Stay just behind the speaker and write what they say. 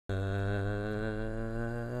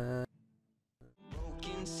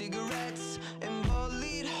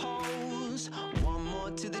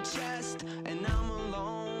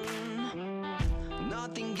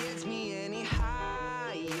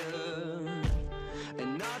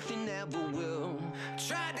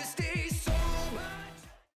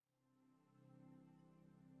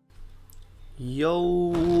Yo,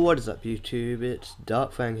 what is up YouTube? It's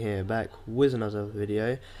Darkfang here, back with another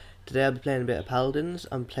video. Today I'll be playing a bit of Paladins.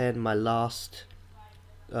 I'm playing my last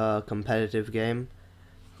competitive game.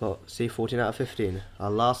 Got 14 out of 15.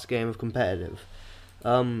 Our last game of competitive.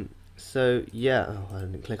 So yeah, oh, I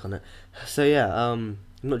didn't click on it. So yeah, I'm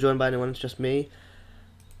not joined by anyone, it's just me.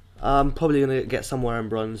 I'm probably gonna get somewhere in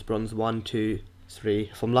bronze 1, 2, 3.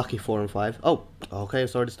 If I'm lucky, 4 and 5. Oh, okay,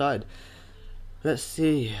 it's already started. Let's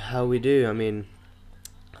see how we do. I mean,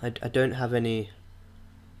 I don't have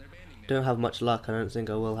much luck. I don't think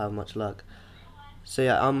I will have much luck. So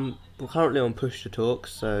yeah, we're currently on push to talk.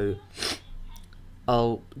 So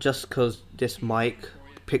I'll just cause this mic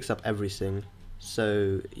picks up everything.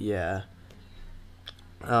 So yeah,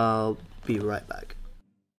 I'll be right back.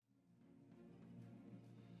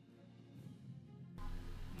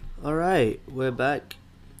 Alright, we're back.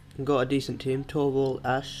 Got a decent team: Torval,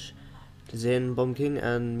 Ash, Zin, Bomb King,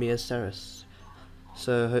 and Mia Seris.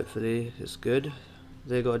 So hopefully it's good.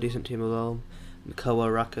 They got a decent team as well: Mikoa,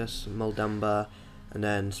 Rakus, Moldamba, and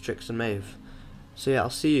then Strix and Maeve. So yeah, I'll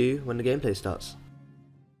see you when the gameplay starts.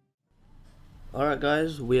 Alright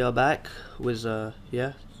guys, we are back with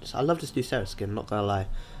yeah, I love this new Seris skin, not gonna lie.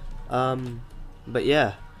 But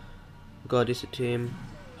yeah, got a decent team.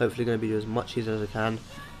 Hopefully gonna be as much easier as I can.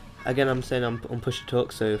 Again, I'm saying I'm on push to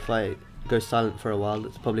talk, so if I go silent for a while,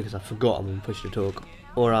 it's probably because I forgot I'm on push to talk,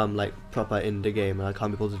 or I'm like proper in the game and I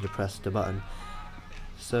can't be bothered to press the button.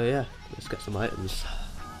 So yeah, let's get some items.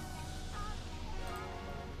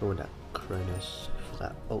 I want that Kronos for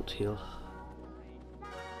that ult heal.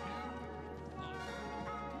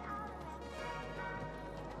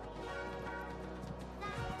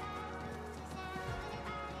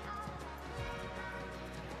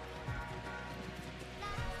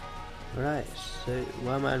 Right, so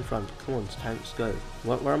where am I in front? Come on, tanks, go.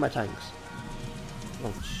 Where are my tanks?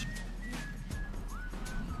 Oh,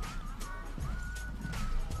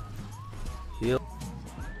 heal.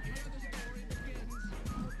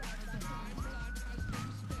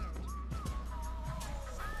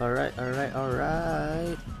 Alright, alright,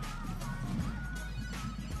 alright.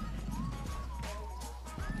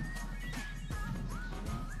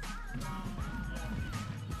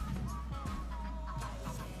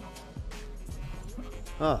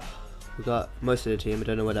 Oh, we got most of the team. I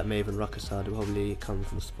don't know where that Maeve and Rakus are. They'll probably come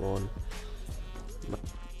from spawn.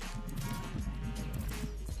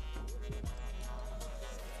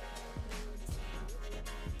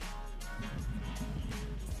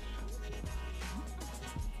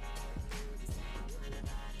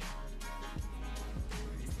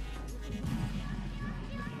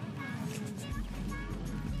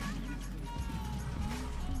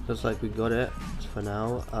 Looks like we got it for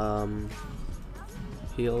now.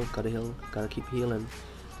 Heal, gotta keep healing.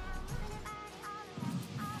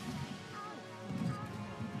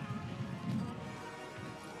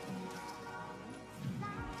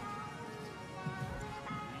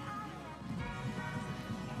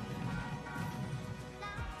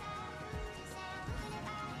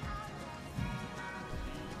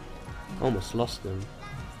 Almost lost them.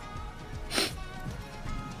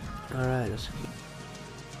 Alright, let's keep.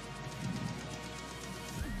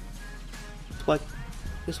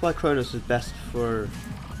 This is why Kronos is best for.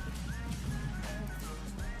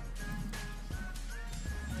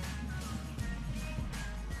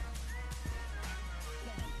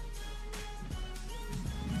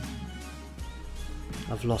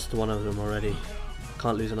 I've lost one of them already.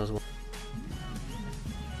 Can't lose another one.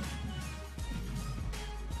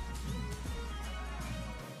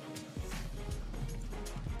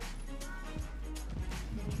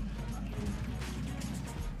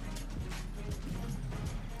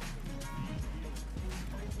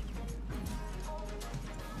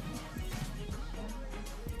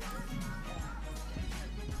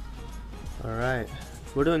 Alright,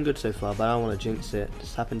 we're doing good so far, but I don't want to jinx it.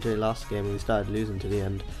 This happened to the last game and we started losing to the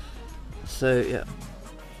end. So yeah.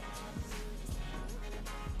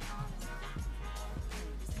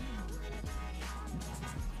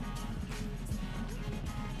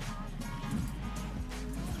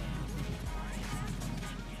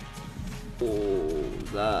 Oh,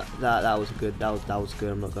 that was good. That was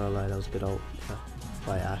good. I'm not gonna lie, that was a good ult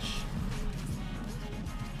by Ash.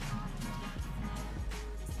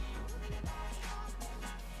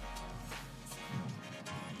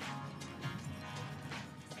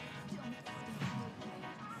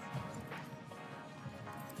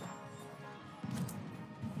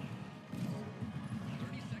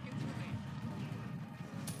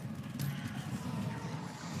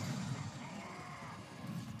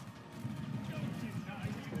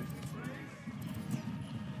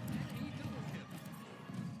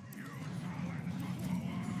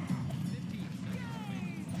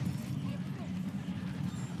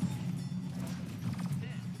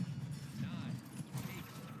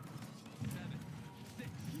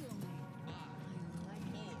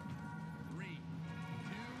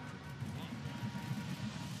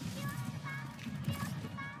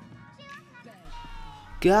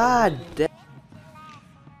 God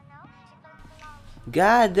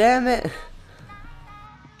damn it!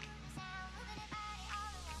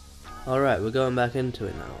 Alright, we're going back into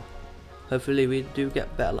it now. Hopefully we do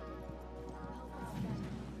get better luck.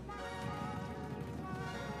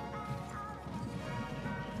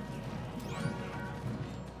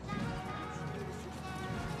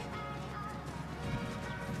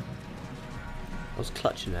 I was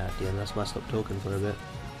clutching it at the end, that's why I stopped talking for a bit.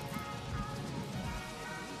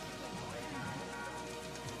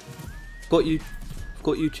 Got you.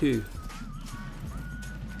 Got you too.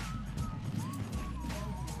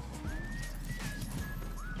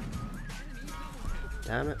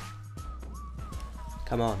 Damn it.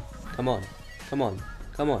 Come on. Come on. Come on.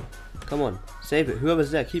 Come on. Come on. Save it.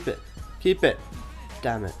 Whoever's there, keep it. Keep it.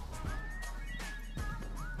 Damn it.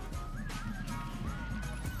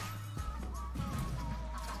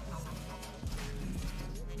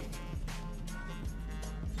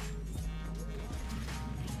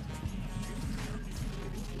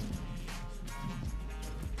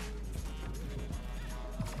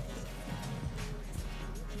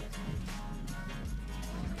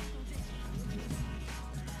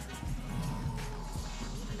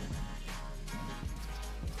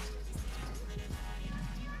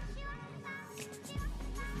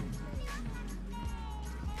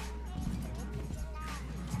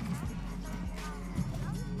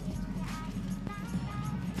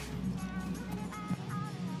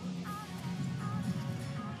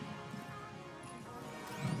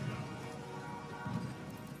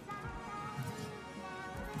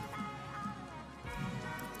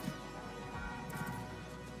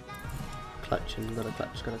 Clutching, gotta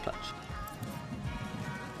clutch, gotta clutch.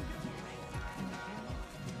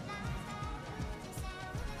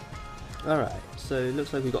 Alright, so it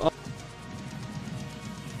looks like we got.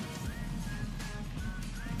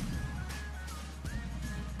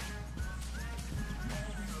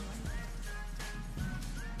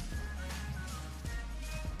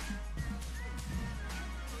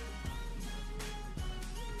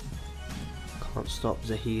 Can't stop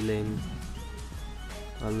the healing.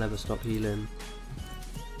 I'll never stop healing.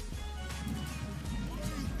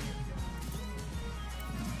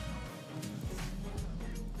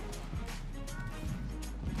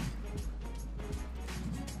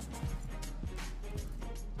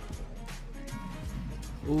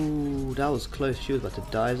 Ooh, that was close. She was about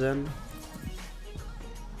to die then.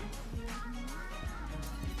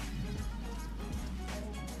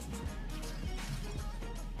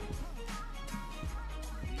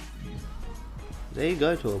 There you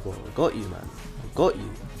go, Torbo. I got you, man. I got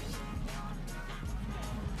you.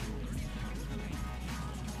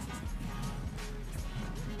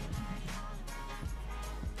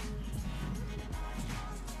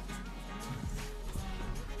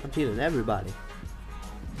 I'm healing everybody.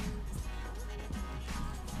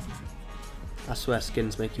 I swear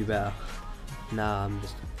skins make you better. Nah, I'm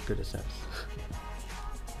just good at sex.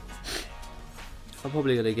 I'm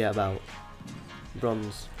probably gonna get about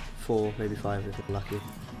bronze 4, maybe 5 if I'm lucky.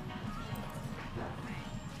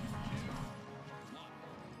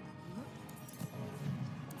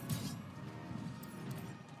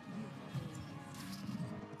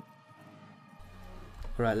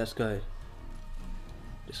 Alright, let's go.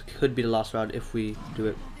 This could be the last round if we do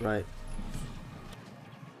it right.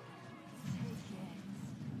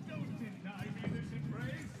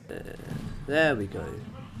 There we go.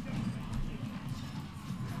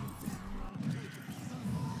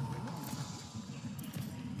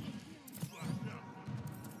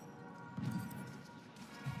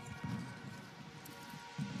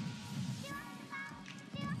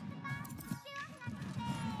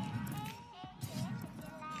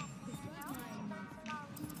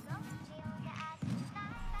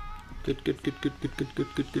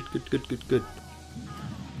 Good.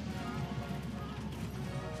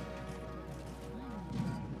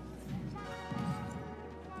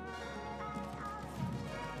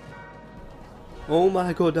 Oh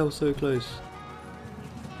my god, that was so close.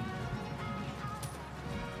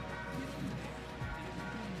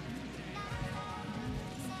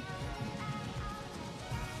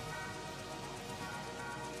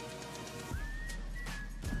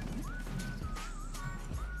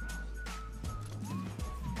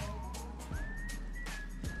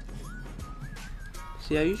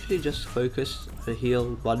 See, I usually just focus to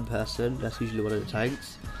heal one person. That's usually one of the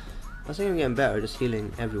tanks. I think I'm getting better at just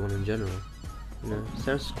healing everyone in general. You know,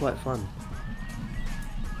 seris is quite fun.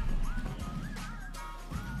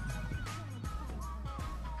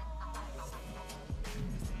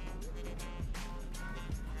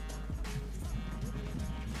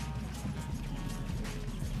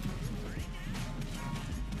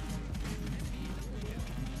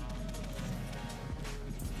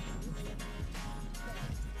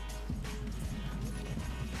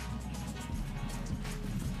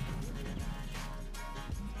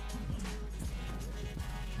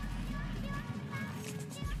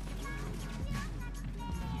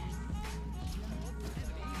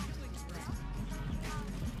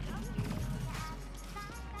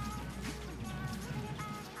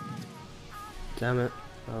 Damn it.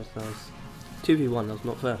 That was 2v1, that was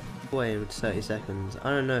not fair. Wait, with 30 seconds. I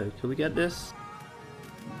don't know, can we get this?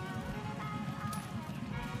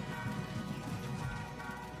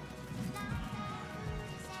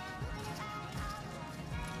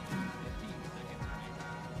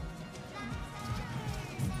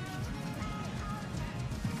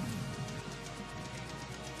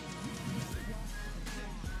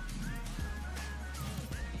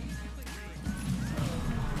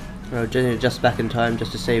 Oh, just back in time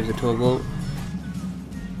just to save the tour vault.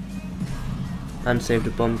 And save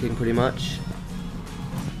the Bomb King pretty much.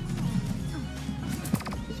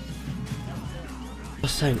 Oh,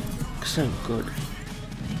 so good.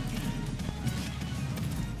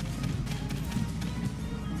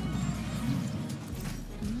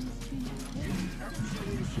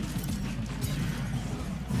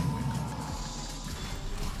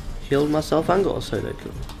 Healed myself and got a solo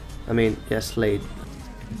kill. I mean, yeah, slayed.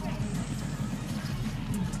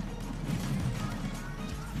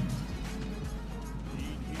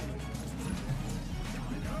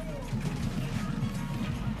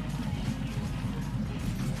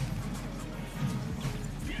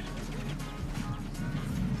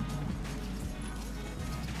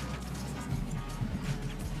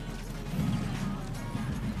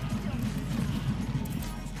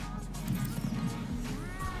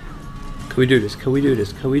 Can we do this? Can we do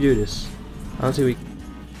this? Can we do this? I don't think we...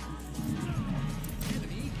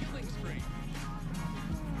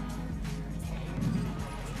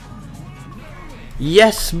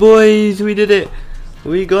 Yes, boys! We did it!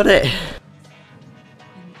 We got it!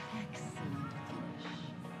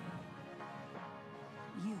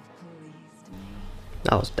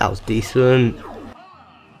 That was decent.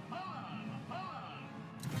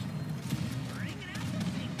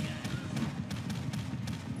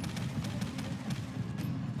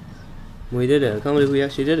 We did it. I can't believe we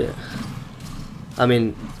actually did it. I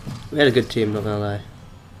mean, we had a good team, not gonna lie.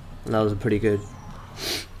 And that was a pretty good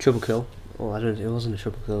triple kill. Oh, I don't. It wasn't a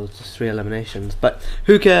triple kill. It was just 3 eliminations. But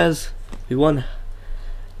who cares? We won.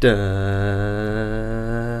 Duh.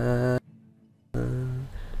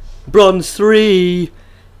 Bronze 3.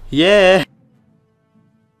 Yeah.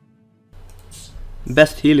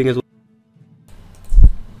 Best healing as well.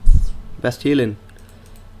 Best healing.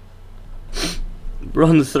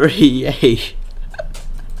 Bronze 3, yay!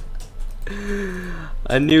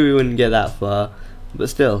 I knew we wouldn't get that far, but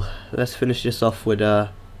still, let's finish this off with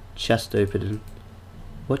a chest opening.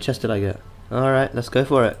 What chest did I get? Alright, let's go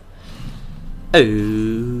for it.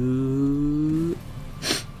 Oh!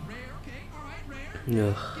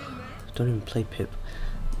 Ugh, don't even play Pip.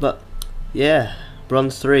 But, yeah,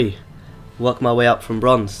 Bronze 3. Work my way up from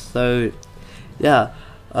Bronze, so, yeah.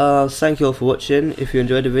 Thank you all for watching. If you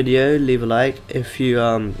enjoyed the video, leave a like. If you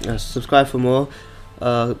subscribe for more,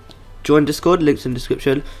 join Discord, links in the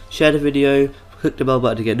description. Share the video, click the bell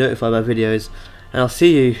button to get notified by videos, and I'll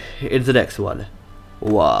see you in the next one.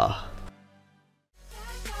 Wow.